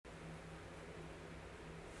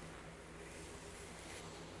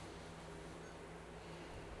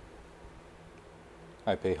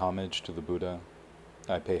I pay homage to the Buddha.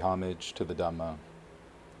 I pay homage to the Dhamma.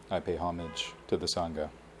 I pay homage to the Sangha.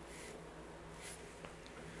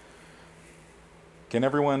 Can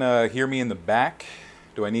everyone hear me in the back?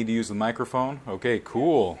 Do I need to use the microphone? Okay,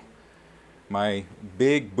 cool. My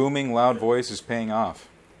big, booming, loud voice is paying off.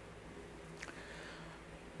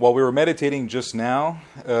 While we were meditating just now,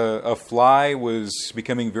 a fly was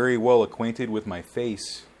becoming very well acquainted with my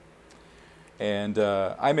face. And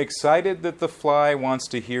I'm excited that the fly wants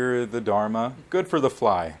to hear the Dharma. Good for the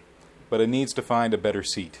fly, but it needs to find a better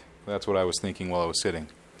seat. That's what I was thinking while I was sitting.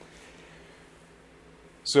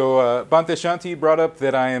 So Bhante Shanti brought up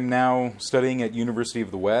that I am now studying at University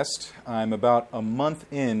of the West. I'm about a month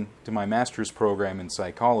in to my master's program in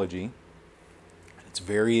psychology. It's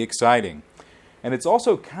very exciting. And it's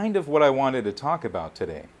also kind of what I wanted to talk about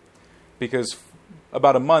today. Because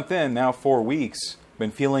about a month in, now 4 weeks, I've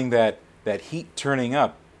been feeling that heat turning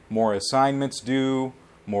up. More assignments due,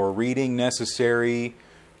 more reading necessary.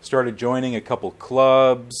 Started joining a couple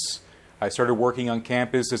clubs. I started working on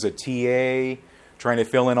campus as a TA, trying to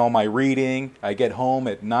fill in all my reading. I get home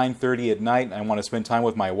at 9:30 at night and I want to spend time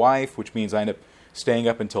with my wife, which means I end up staying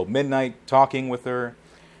up until midnight talking with her.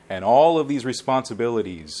 And all of these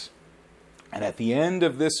responsibilities. And at the end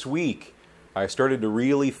of this week, I started to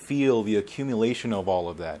really feel the accumulation of all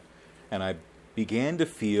of that. And I began to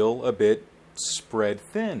feel a bit spread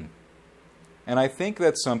thin. And I think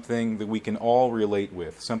that's something that we can all relate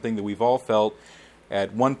with, something that we've all felt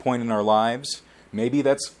at one point in our lives. Maybe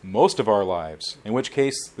that's most of our lives, in which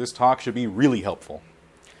case this talk should be really helpful.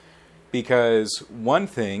 Because one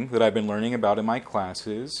thing that I've been learning about in my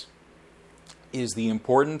classes is the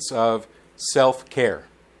importance of self-care.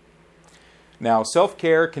 Now,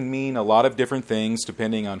 self-care can mean a lot of different things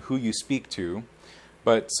depending on who you speak to.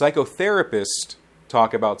 But psychotherapists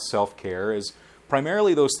talk about self-care as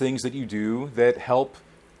primarily those things that you do that help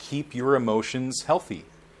keep your emotions healthy.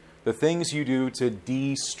 The things you do to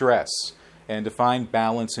de-stress and to find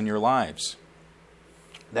balance in your lives.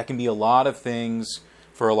 That can be a lot of things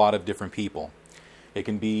for a lot of different people. It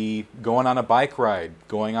can be going on a bike ride,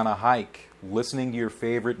 going on a hike, listening to your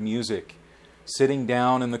favorite music, sitting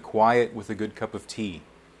down in the quiet with a good cup of tea.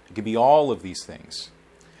 It can be all of these things.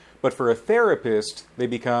 But for a therapist, they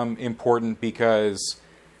become important because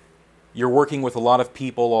you're working with a lot of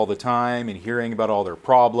people all the time and hearing about all their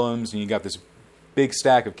problems, and you got this big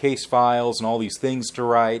stack of case files and all these things to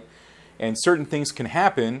write. And certain things can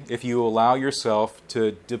happen if you allow yourself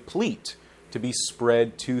to deplete, to be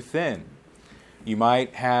spread too thin. You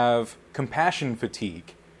might have compassion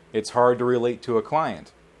fatigue. It's hard to relate to a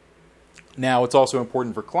client. Now, it's also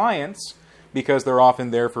important for clients because they're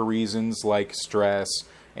often there for reasons like stress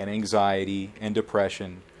and anxiety and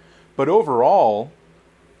depression. But overall,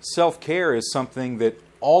 self-care is something that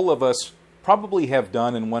all of us probably have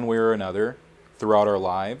done in one way or another throughout our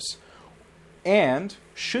lives and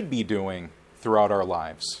should be doing throughout our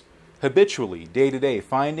lives. Habitually, day to day,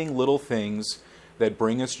 finding little things that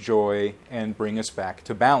bring us joy and bring us back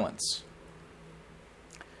to balance.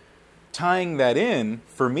 Tying that in,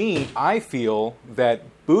 for me, I feel that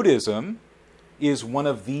Buddhism is one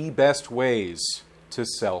of the best ways to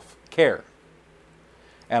self-care.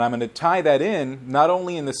 And I'm going to tie that in not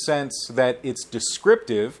only in the sense that it's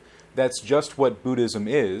descriptive, that's just what Buddhism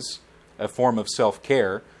is, a form of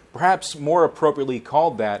self-care, perhaps more appropriately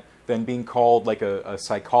called that than being called like a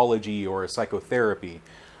psychology or a psychotherapy.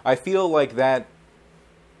 I feel like that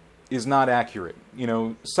is not accurate. You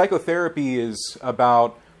know, psychotherapy is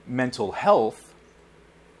about mental health,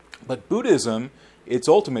 but Buddhism, its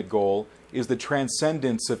ultimate goal, is the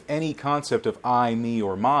transcendence of any concept of I, me,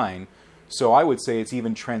 or mine. So I would say it's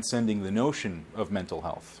even transcending the notion of mental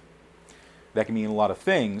health. That can mean a lot of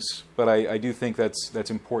things, but I do think that's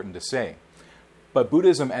important to say. But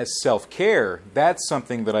Buddhism as self-care, that's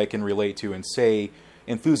something that I can relate to and say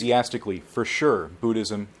enthusiastically, for sure,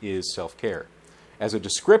 Buddhism is self-care. As a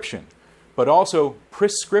description, but also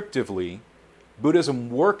prescriptively, Buddhism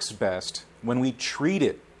works best when we treat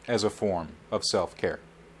it as a form of self-care.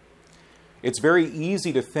 It's very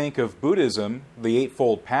easy to think of Buddhism, the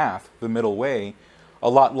Eightfold Path, the middle way, a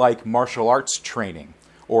lot like martial arts training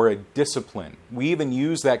or a discipline. We even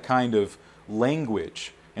use that kind of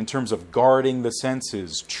language in terms of guarding the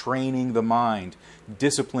senses, training the mind,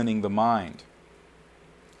 disciplining the mind.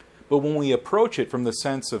 But when we approach it from the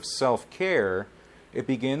sense of self-care, it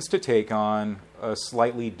begins to take on a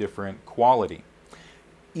slightly different quality.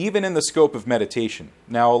 Even in the scope of meditation.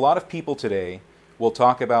 Now, a lot of people today will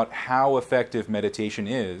talk about how effective meditation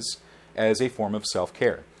is as a form of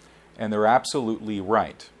self-care. And they're absolutely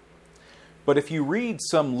right. But if you read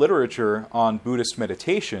some literature on Buddhist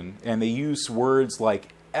meditation, and they use words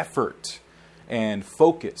like effort and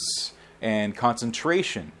focus and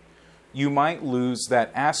concentration, you might lose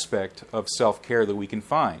that aspect of self-care that we can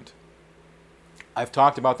find. I've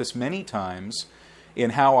talked about this many times in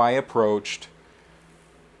how I approached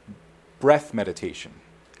breath meditation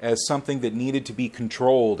as something that needed to be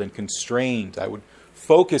controlled and constrained. I would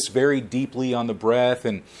focus very deeply on the breath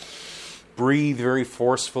and breathe very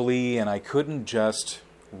forcefully, and I couldn't just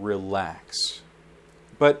relax.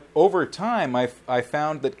 But over time, I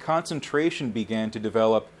found that concentration began to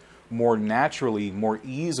develop more naturally, more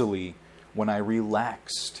easily, when I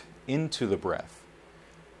relaxed into the breath.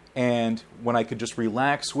 And when I could just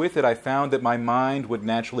relax with it, I found that my mind would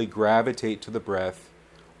naturally gravitate to the breath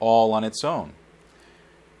all on its own.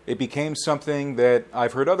 It became something that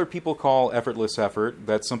I've heard other people call effortless effort.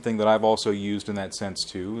 That's something that I've also used in that sense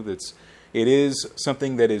too. It is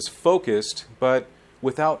something that is focused, but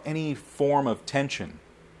without any form of tension.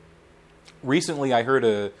 Recently, I heard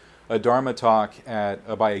a Dharma talk at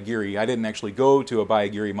Abhayagiri. I didn't actually go to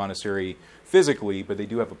Abhayagiri Monastery physically, but they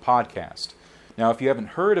do have a podcast. Now, if you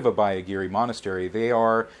haven't heard of Abhayagiri Monastery, they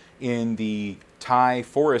are in the Thai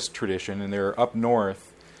forest tradition, and they're up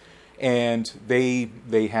north. And they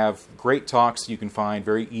have great talks you can find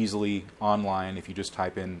very easily online if you just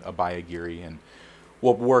type in Abhayagiri, and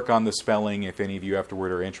we'll work on the spelling if any of you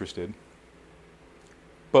afterward are interested.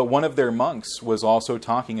 But one of their monks was also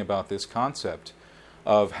talking about this concept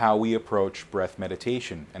of how we approach breath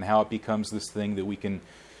meditation and how it becomes this thing that we can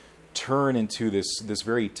turn into this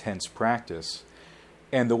very tense practice.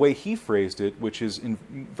 And the way he phrased it, which is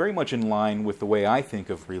very much in line with the way I think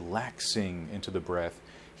of relaxing into the breath,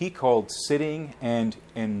 he called sitting and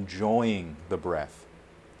enjoying the breath.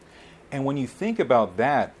 And when you think about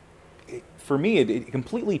that, for me, it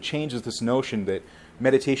completely changes this notion that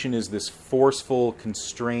meditation is this forceful,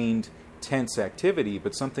 constrained, tense activity,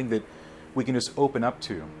 but something that we can just open up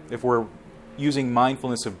to. If we're using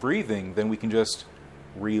mindfulness of breathing, then we can just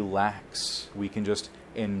relax. We can just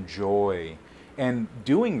enjoy. And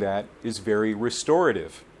doing that is very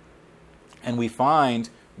restorative. And we find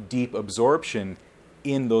deep absorption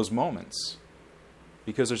in those moments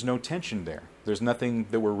because there's no tension there. There's nothing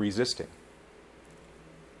that we're resisting.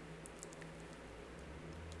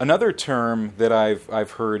 Another term that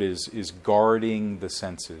I've heard is guarding the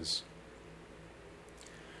senses.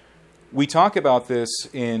 We talk about this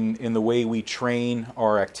in the way we train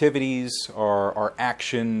our activities, our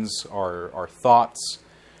actions, our thoughts.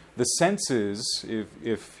 The senses,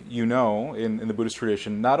 if you know, in the Buddhist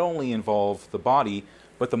tradition, not only involve the body,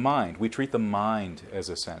 but the mind. We treat the mind as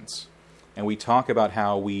a sense. And we talk about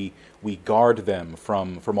how we guard them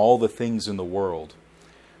from all the things in the world.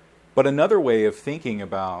 But another way of thinking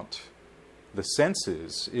about the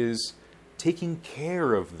senses is taking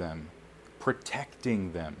care of them,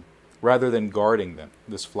 protecting them, rather than guarding them.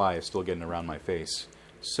 This fly is still getting around my face.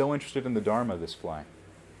 So interested in the Dharma, this fly.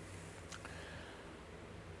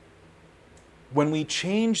 When we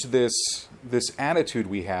change this attitude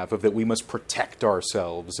we have of that we must protect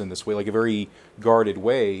ourselves in this way, like a very guarded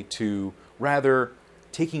way, to rather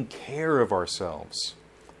taking care of ourselves.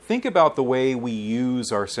 Think about the way we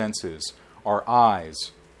use our senses. Our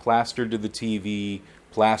eyes, plastered to the TV,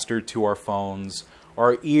 plastered to our phones.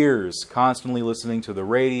 Our ears, constantly listening to the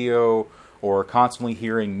radio or constantly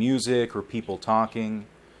hearing music or people talking.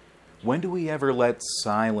 When do we ever let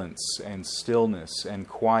silence and stillness and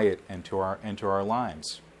quiet enter our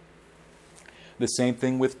lives? The same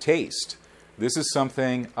thing with taste. This is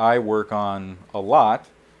something I work on a lot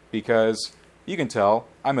because you can tell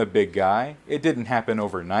I'm a big guy. It didn't happen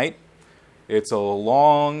overnight. It's a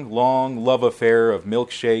long, long love affair of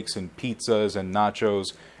milkshakes and pizzas and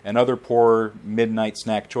nachos and other poor midnight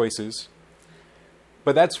snack choices.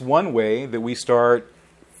 But that's one way that we start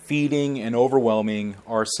feeding and overwhelming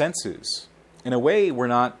our senses. In a way, we're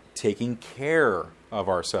not taking care of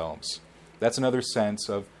ourselves. That's another sense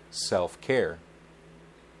of self-care.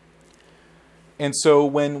 And so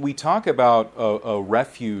when we talk about a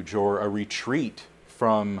refuge or a retreat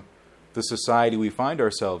from the society we find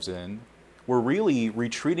ourselves in, we're really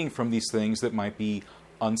retreating from these things that might be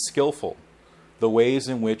unskillful, the ways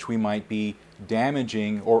in which we might be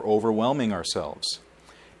damaging or overwhelming ourselves,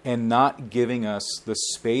 and not giving us the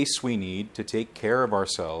space we need to take care of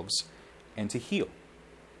ourselves and to heal.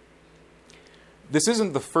 This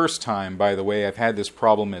isn't the first time, by the way, I've had this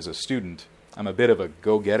problem as a student. I'm a bit of a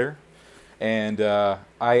go-getter, and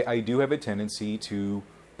I do have a tendency to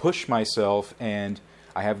push myself, and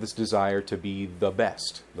I have this desire to be the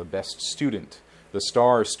best student, the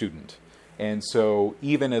star student. And so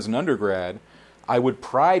even as an undergrad, I would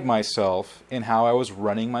pride myself in how I was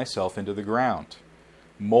running myself into the ground.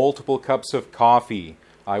 Multiple cups of coffee.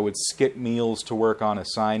 I would skip meals to work on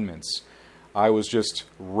assignments. I was just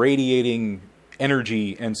radiating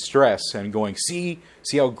energy and stress and going, see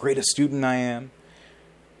how great a student I am?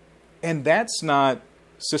 And that's not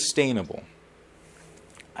sustainable.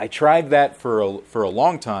 I tried that for a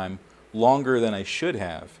long time, longer than I should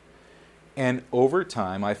have. And over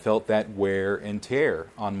time, I felt that wear and tear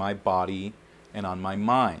on my body and on my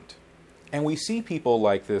mind. And we see people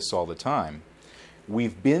like this all the time.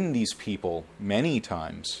 We've been these people many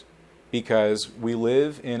times because we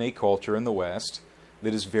live in a culture in the West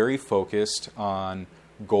that is very focused on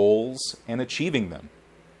goals and achieving them.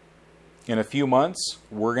 In a few months,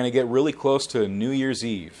 we're going to get really close to New Year's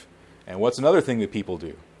Eve. And what's another thing that people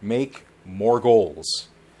do? Make more goals.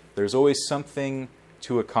 There's always something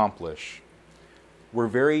to accomplish. We're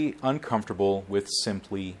very uncomfortable with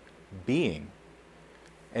simply being.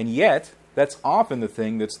 And yet, that's often the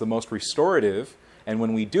thing that's the most restorative, and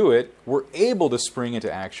when we do it, we're able to spring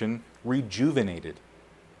into action rejuvenated.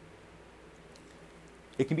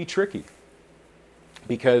 It can be tricky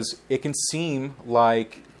because it can seem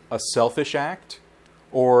like a selfish act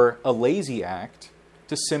or a lazy act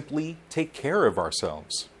to simply take care of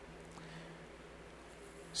ourselves.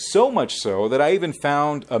 So much so that I even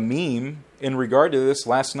found a meme in regard to this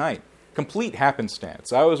last night. Complete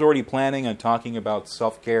happenstance. I was already planning on talking about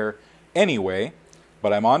self-care anyway,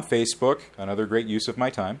 but I'm on Facebook, another great use of my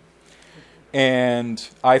time, and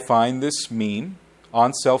I find this meme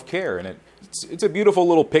on self-care, and it's a beautiful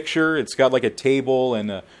little picture. It's got like a table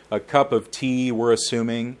and a cup of tea, we're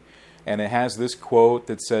assuming, and it has this quote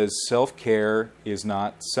that says, "Self-care is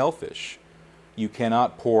not selfish. You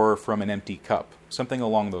cannot pour from an empty cup." Something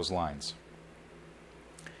along those lines.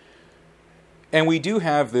 And we do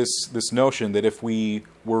have this notion that if we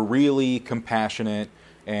were really compassionate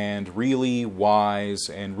and really wise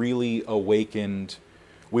and really awakened,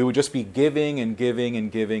 we would just be giving and giving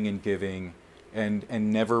and giving and giving and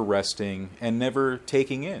never resting and never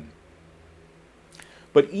taking in.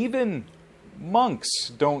 But even monks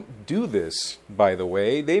don't do this, by the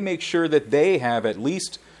way. They make sure that they have at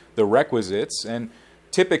least the requisites, and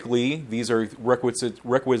typically these are requisites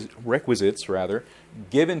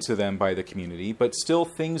given to them by the community, but still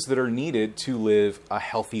things that are needed to live a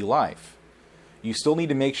healthy life. You still need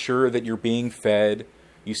to make sure that you're being fed.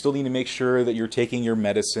 You still need to make sure that you're taking your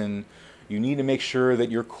medicine. You need to make sure that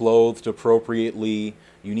you're clothed appropriately.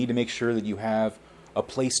 You need to make sure that you have a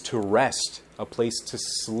place to rest, a place to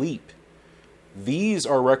sleep. These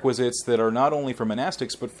are requisites that are not only for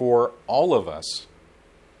monastics, but for all of us.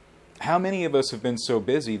 How many of us have been so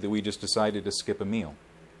busy that we just decided to skip a meal?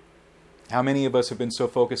 How many of us have been so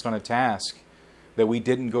focused on a task that we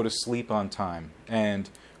didn't go to sleep on time, and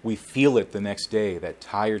we feel it the next day, that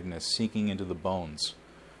tiredness sinking into the bones,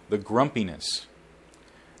 the grumpiness?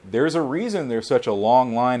 There's a reason there's such a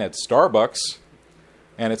long line at Starbucks,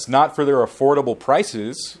 and it's not for their affordable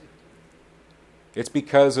prices. It's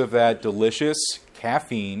because of that delicious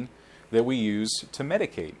caffeine that we use to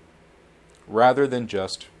medicate, rather than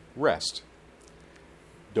just rest.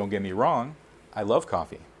 Don't get me wrong, I love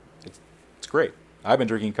coffee. It's great. I've been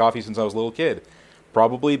drinking coffee since I was a little kid.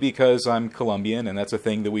 Probably because I'm Colombian and that's a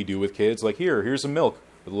thing that we do with kids. Like, here's some milk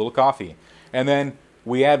with a little coffee. And then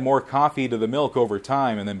we add more coffee to the milk over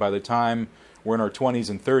time, and then by the time we're in our 20s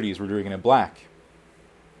and 30s, we're drinking it black.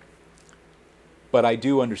 But I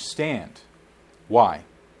do understand why.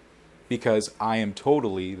 Because I am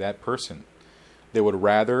totally that person. They would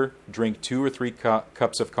rather drink 2 or 3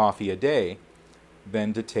 cups of coffee a day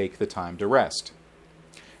than to take the time to rest.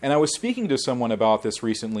 And I was speaking to someone about this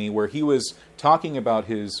recently where he was talking about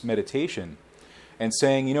his meditation and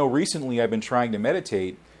saying, recently I've been trying to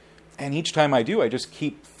meditate, and each time I do, I just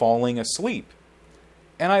keep falling asleep.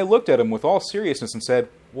 And I looked at him with all seriousness and said,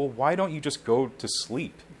 well, why don't you just go to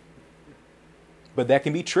sleep? But that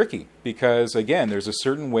can be tricky because, again, there's a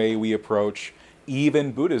certain way we approach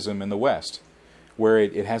even Buddhism in the West, where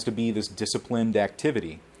it has to be this disciplined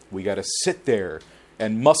activity. We got to sit there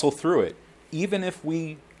and muscle through it, even if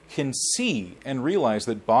we can see and realize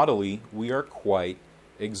that bodily we are quite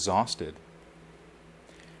exhausted.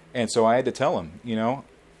 And so I had to tell him,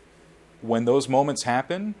 when those moments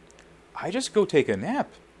happen, I just go take a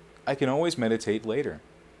nap. I can always meditate later.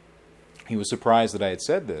 He was surprised that I had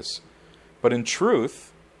said this, but in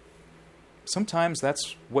truth, sometimes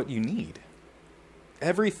that's what you need.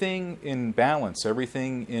 Everything in balance,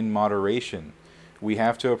 everything in moderation. We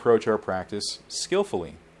have to approach our practice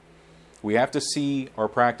skillfully. We have to see our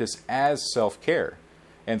practice as self-care.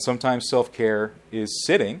 And sometimes self-care is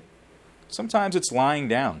sitting. Sometimes it's lying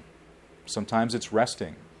down. Sometimes it's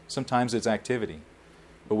resting. Sometimes it's activity.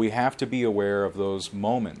 But we have to be aware of those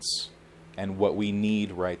moments and what we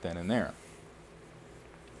need right then and there.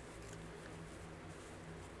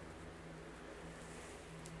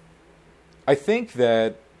 I think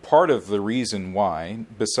that part of the reason why,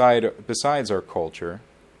 besides our culture,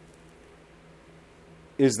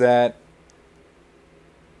 is that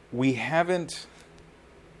we haven't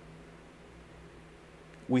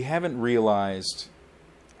realized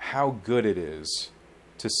how good it is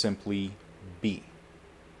to simply be.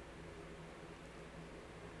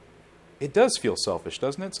 It does feel selfish,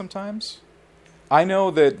 doesn't it, sometimes? I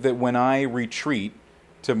know that when I retreat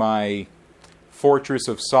to my fortress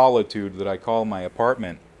of solitude that I call my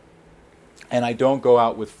apartment, and I don't go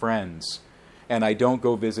out with friends, and I don't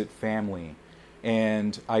go visit family,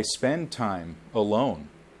 and I spend time alone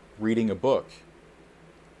reading a book,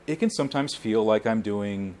 it can sometimes feel like I'm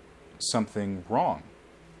doing something wrong.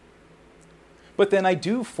 But then I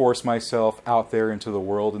do force myself out there into the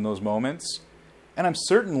world in those moments, and I'm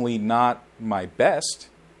certainly not my best.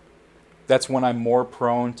 That's when I'm more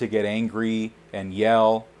prone to get angry and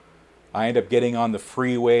yell. I end up getting on the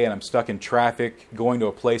freeway and I'm stuck in traffic, going to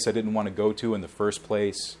a place I didn't want to go to in the first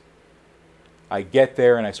place. I get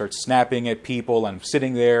there and I start snapping at people, and I'm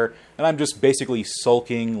sitting there and I'm just basically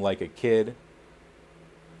sulking like a kid.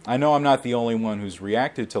 I know I'm not the only one who's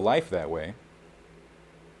reacted to life that way.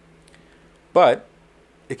 But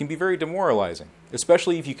it can be very demoralizing,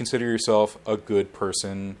 especially if you consider yourself a good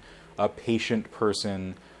person, a patient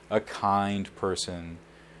person, a kind person,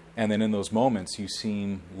 and then in those moments you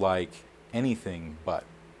seem like anything but.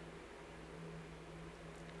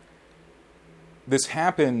 This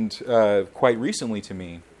happened quite recently to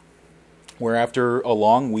me, where after a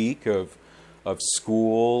long week of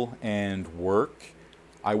school and work,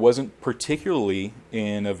 I wasn't particularly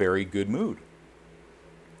in a very good mood.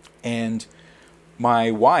 And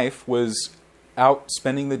my wife was out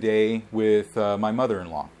spending the day with my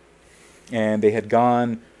mother-in-law. And they had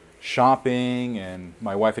gone shopping, and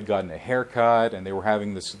my wife had gotten a haircut, and they were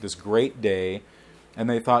having this great day. And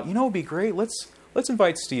they thought, it would be great, let's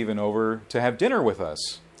invite Stephen over to have dinner with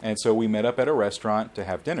us. And so we met up at a restaurant to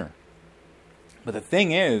have dinner. But the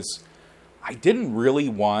thing is, I didn't really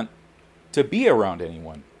want to be around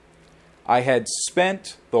anyone. I had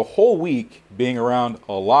spent the whole week being around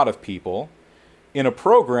a lot of people in a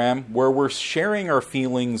program where we're sharing our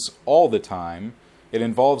feelings all the time. It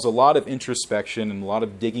involves a lot of introspection and a lot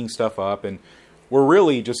of digging stuff up, and we're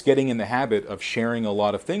really just getting in the habit of sharing a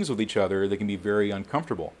lot of things with each other that can be very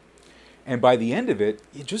uncomfortable. And by the end of it,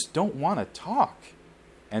 you just don't want to talk.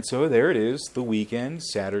 And so there it is, the weekend,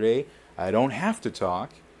 Saturday, I don't have to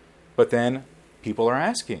talk, but then people are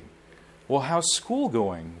asking, well, how's school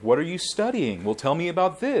going? What are you studying? Well, tell me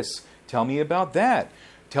about this. Tell me about that.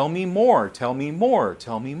 Tell me more. Tell me more.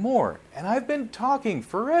 Tell me more. And I've been talking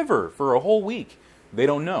forever, for a whole week. They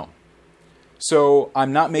don't know. So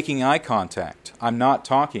I'm not making eye contact. I'm not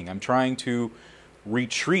talking. I'm trying to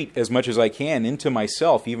retreat as much as I can into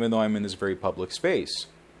myself, even though I'm in this very public space.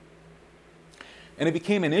 And it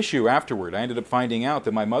became an issue afterward. I ended up finding out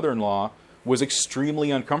that my mother-in-law was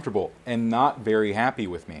extremely uncomfortable and not very happy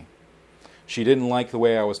with me. She didn't like the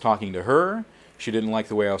way I was talking to her. She didn't like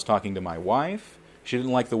the way I was talking to my wife. She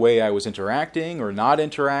didn't like the way I was interacting or not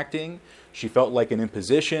interacting. She felt like an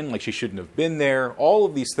imposition, like she shouldn't have been there. All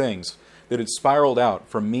of these things that had spiraled out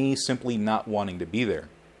from me simply not wanting to be there.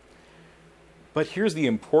 But here's the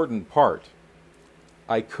important part.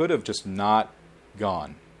 I could have just not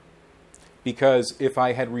gone. Because if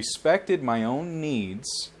I had respected my own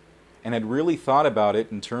needs and had really thought about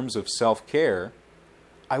it in terms of self-care,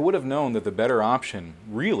 I would have known that the better option,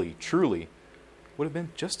 really, truly, would have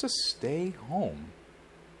been just to stay home.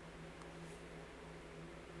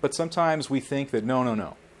 But sometimes we think that,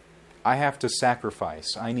 no. I have to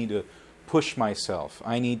sacrifice. I need to push myself.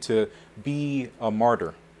 I need to be a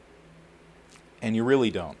martyr. And you really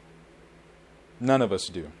don't. None of us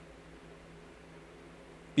do.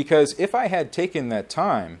 Because if I had taken that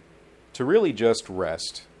time to really just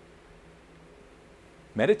rest,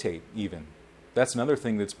 meditate even, that's another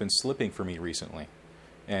thing that's been slipping for me recently.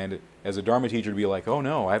 And as a Dharma teacher, to be like, oh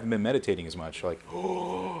no, I haven't been meditating as much. Like,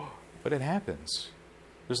 oh, but it happens.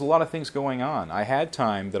 There's a lot of things going on. I had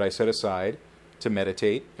time that I set aside to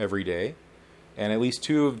meditate every day. And at least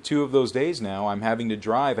two of those days now, I'm having to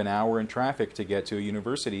drive an hour in traffic to get to a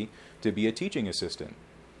university to be a teaching assistant.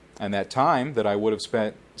 And that time that I would have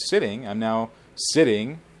spent sitting, I'm now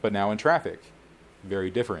sitting, but now in traffic. Very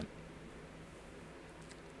different.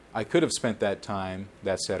 I could have spent that time,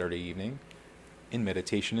 that Saturday evening, in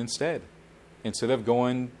meditation instead. Instead of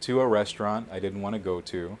going to a restaurant I didn't want to go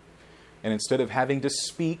to, And instead of having to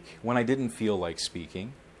speak when I didn't feel like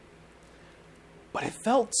speaking, but it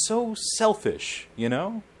felt so selfish,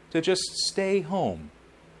 to just stay home.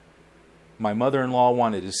 My mother-in-law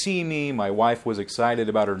wanted to see me. My wife was excited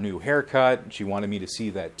about her new haircut. She wanted me to see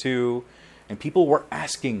that too. And people were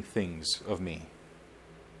asking things of me.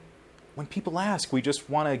 When people ask, we just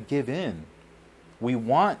want to give in. We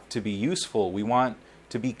want to be useful. We want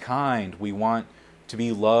to be kind. We want to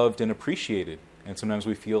be loved and appreciated. And sometimes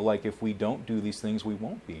we feel like if we don't do these things, we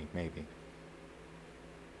won't be, maybe.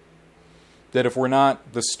 That if we're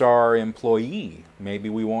not the star employee, maybe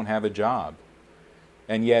we won't have a job.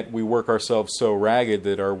 And yet we work ourselves so ragged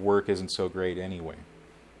that our work isn't so great anyway.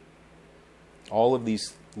 All of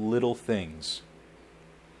these little things.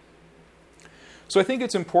 So I think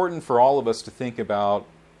it's important for all of us to think about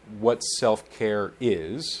what self-care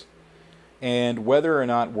is and whether or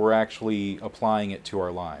not we're actually applying it to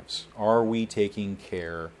our lives. Are we taking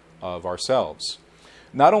care of ourselves?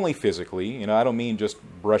 Not only physically, I don't mean just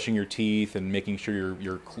brushing your teeth and making sure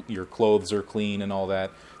your clothes are clean and all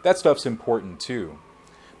that. That stuff's important too.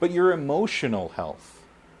 But your emotional health.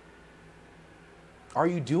 Are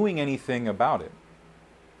you doing anything about it?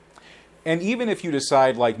 And even if you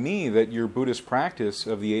decide, like me, that your Buddhist practice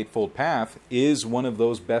of the Eightfold Path is one of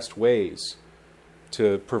those best ways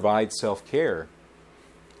to provide self-care,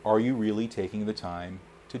 are you really taking the time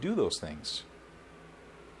to do those things?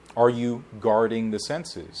 Are you guarding the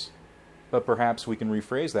senses? But perhaps we can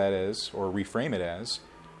rephrase that as, or reframe it as,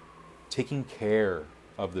 taking care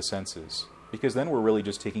of the senses. Because then we're really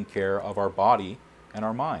just taking care of our body and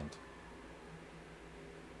our mind.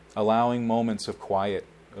 Allowing moments of quiet,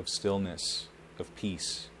 of stillness, of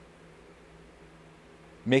peace.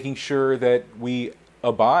 Making sure that we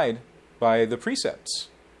abide by the precepts,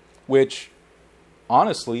 which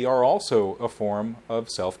honestly are also a form of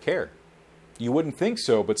self-care. You wouldn't think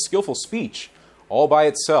so, but skillful speech, all by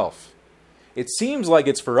itself, it seems like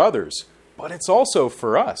it's for others, but it's also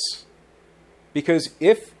for us. Because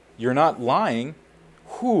if you're not lying,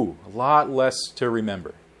 a lot less to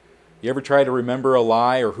remember. You ever try to remember a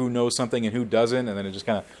lie or who knows something and who doesn't, and then it just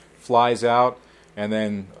kind of flies out, and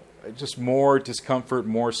then just more discomfort,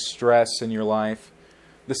 more stress in your life?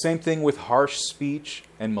 The same thing with harsh speech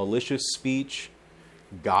and malicious speech.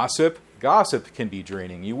 Gossip. Gossip can be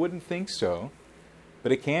draining. You wouldn't think so,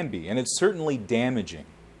 but it can be, and it's certainly damaging.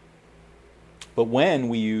 But when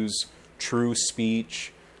we use true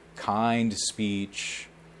speech, kind speech,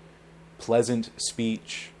 pleasant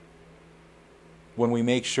speech, when we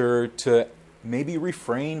make sure to maybe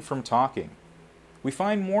refrain from talking, we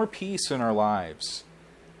find more peace in our lives.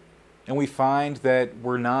 And we find that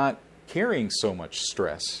we're not carrying so much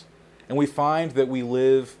stress. And we find that we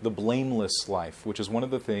live the blameless life, which is one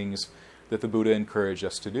of the things that the Buddha encouraged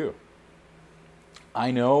us to do.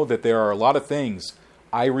 I know that there are a lot of things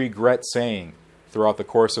I regret saying throughout the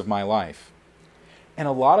course of my life. And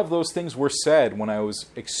a lot of those things were said when I was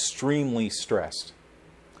extremely stressed.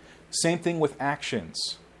 Same thing with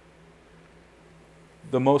actions.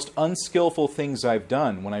 The most unskillful things I've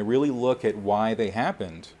done, when I really look at why they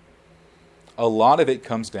happened, a lot of it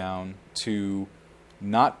comes down to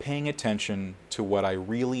not paying attention to what I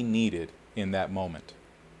really needed in that moment.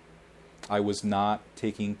 I was not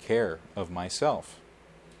taking care of myself.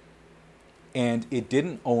 And it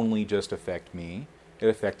didn't only just affect me, it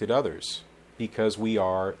affected others, because we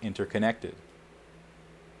are interconnected.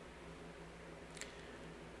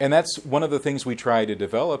 And that's one of the things we try to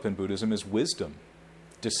develop in Buddhism is wisdom,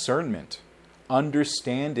 discernment,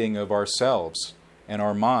 understanding of ourselves and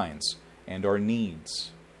our minds and our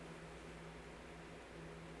needs.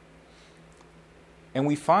 And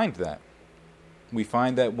we find that. We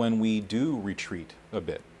find that when we do retreat a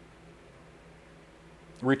bit.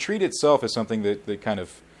 Retreat itself is something that kind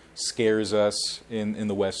of scares us in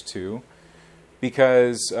the West too,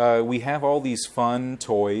 because we have all these fun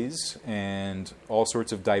toys and all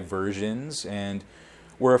sorts of diversions, and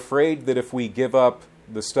we're afraid that if we give up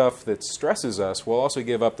the stuff that stresses us, we'll also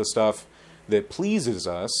give up the stuff that pleases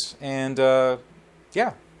us. And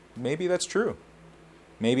maybe that's true.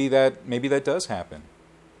 Maybe that does happen.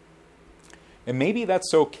 And maybe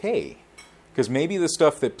that's okay, because maybe the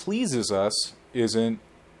stuff that pleases us isn't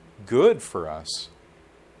good for us,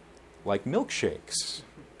 like milkshakes.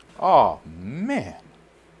 Oh, man.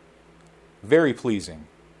 Very pleasing.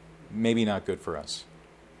 Maybe not good for us.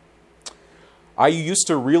 I used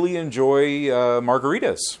to really enjoy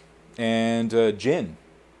margaritas and gin.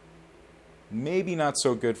 Maybe not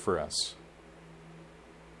so good for us.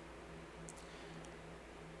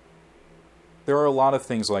 There are a lot of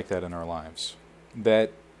things like that in our lives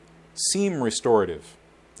that seem restorative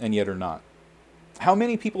and yet are not. How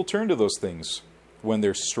many people turn to those things when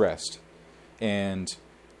they're stressed and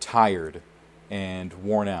tired and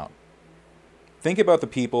worn out? Think about the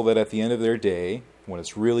people that at the end of their day, when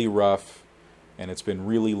it's really rough and it's been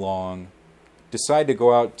really long, decide to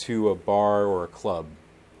go out to a bar or a club,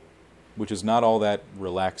 which is not all that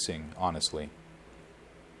relaxing, honestly.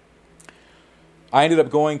 I ended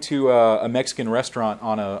up going to a Mexican restaurant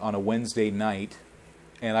on a Wednesday night,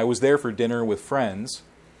 and I was there for dinner with friends,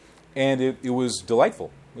 and it was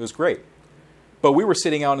delightful. It was great. But we were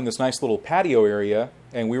sitting out in this nice little patio area,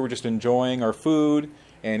 and we were just enjoying our food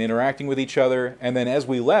and interacting with each other. And then as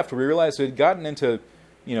we left, we realized it had gotten into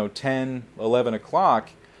 10, 11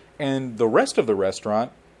 o'clock, and the rest of the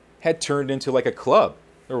restaurant had turned into like a club.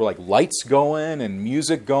 There were like lights going and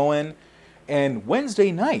music going. And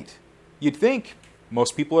Wednesday night, you'd think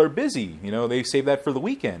most people are busy. They save that for the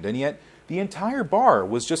weekend. And yet the entire bar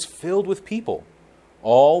was just filled with people,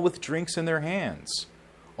 all with drinks in their hands,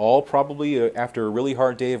 all probably after a really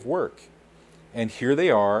hard day of work. And here they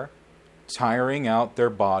are, tiring out their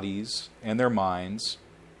bodies and their minds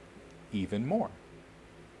even more,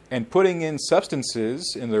 and putting in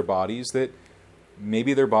substances in their bodies that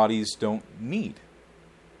maybe their bodies don't need.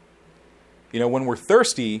 When we're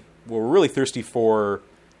thirsty, what we're really thirsty for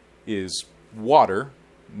is water,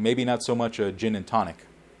 maybe not so much a gin and tonic.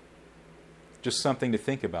 Just something to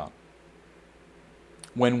think about.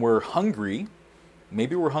 When we're hungry,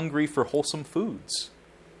 maybe we're hungry for wholesome foods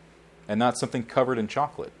and not something covered in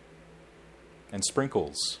chocolate and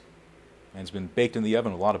sprinkles and it's been baked in the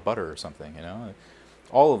oven with a lot of butter or something,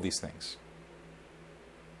 all of these things.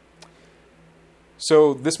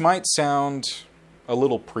 So this might sound a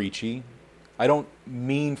little preachy. I don't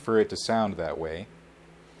mean for it to sound that way.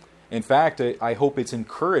 In fact, I hope it's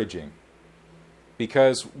encouraging,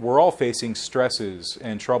 because we're all facing stresses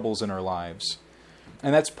and troubles in our lives.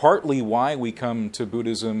 And that's partly why we come to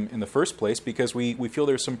Buddhism in the first place, because we feel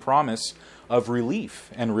there's some promise of relief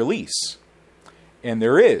and release. And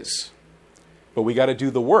there is. But we got to do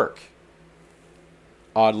the work.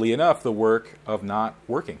 Oddly enough, the work of not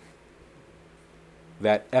working.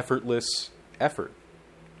 That effortless effort.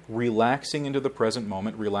 Relaxing into the present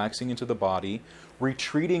moment, relaxing into the body,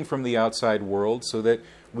 retreating from the outside world so that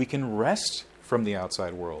we can rest from the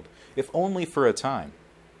outside world, if only for a time.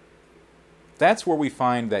 That's where we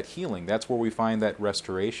find that healing. That's where we find that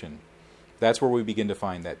restoration. That's where we begin to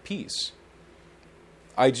find that peace.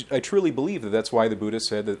 I truly believe that that's why the Buddha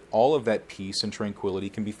said that all of that peace and tranquility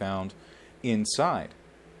can be found inside.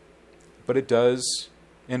 But it does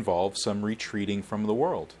involve some retreating from the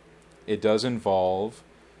world. It does involve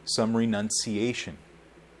some renunciation.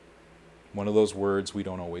 One of those words we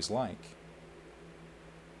don't always like.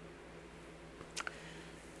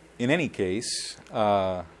 In any case,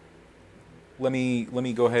 let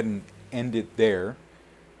me go ahead and end it there.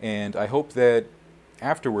 And I hope that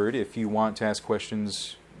afterward, if you want to ask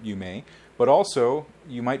questions, you may. But also,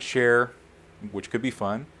 you might share, which could be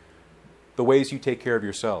fun, the ways you take care of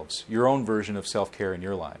yourselves, your own version of self-care in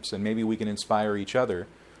your lives. And maybe we can inspire each other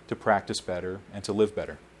to practice better and to live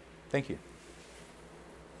better. Thank you.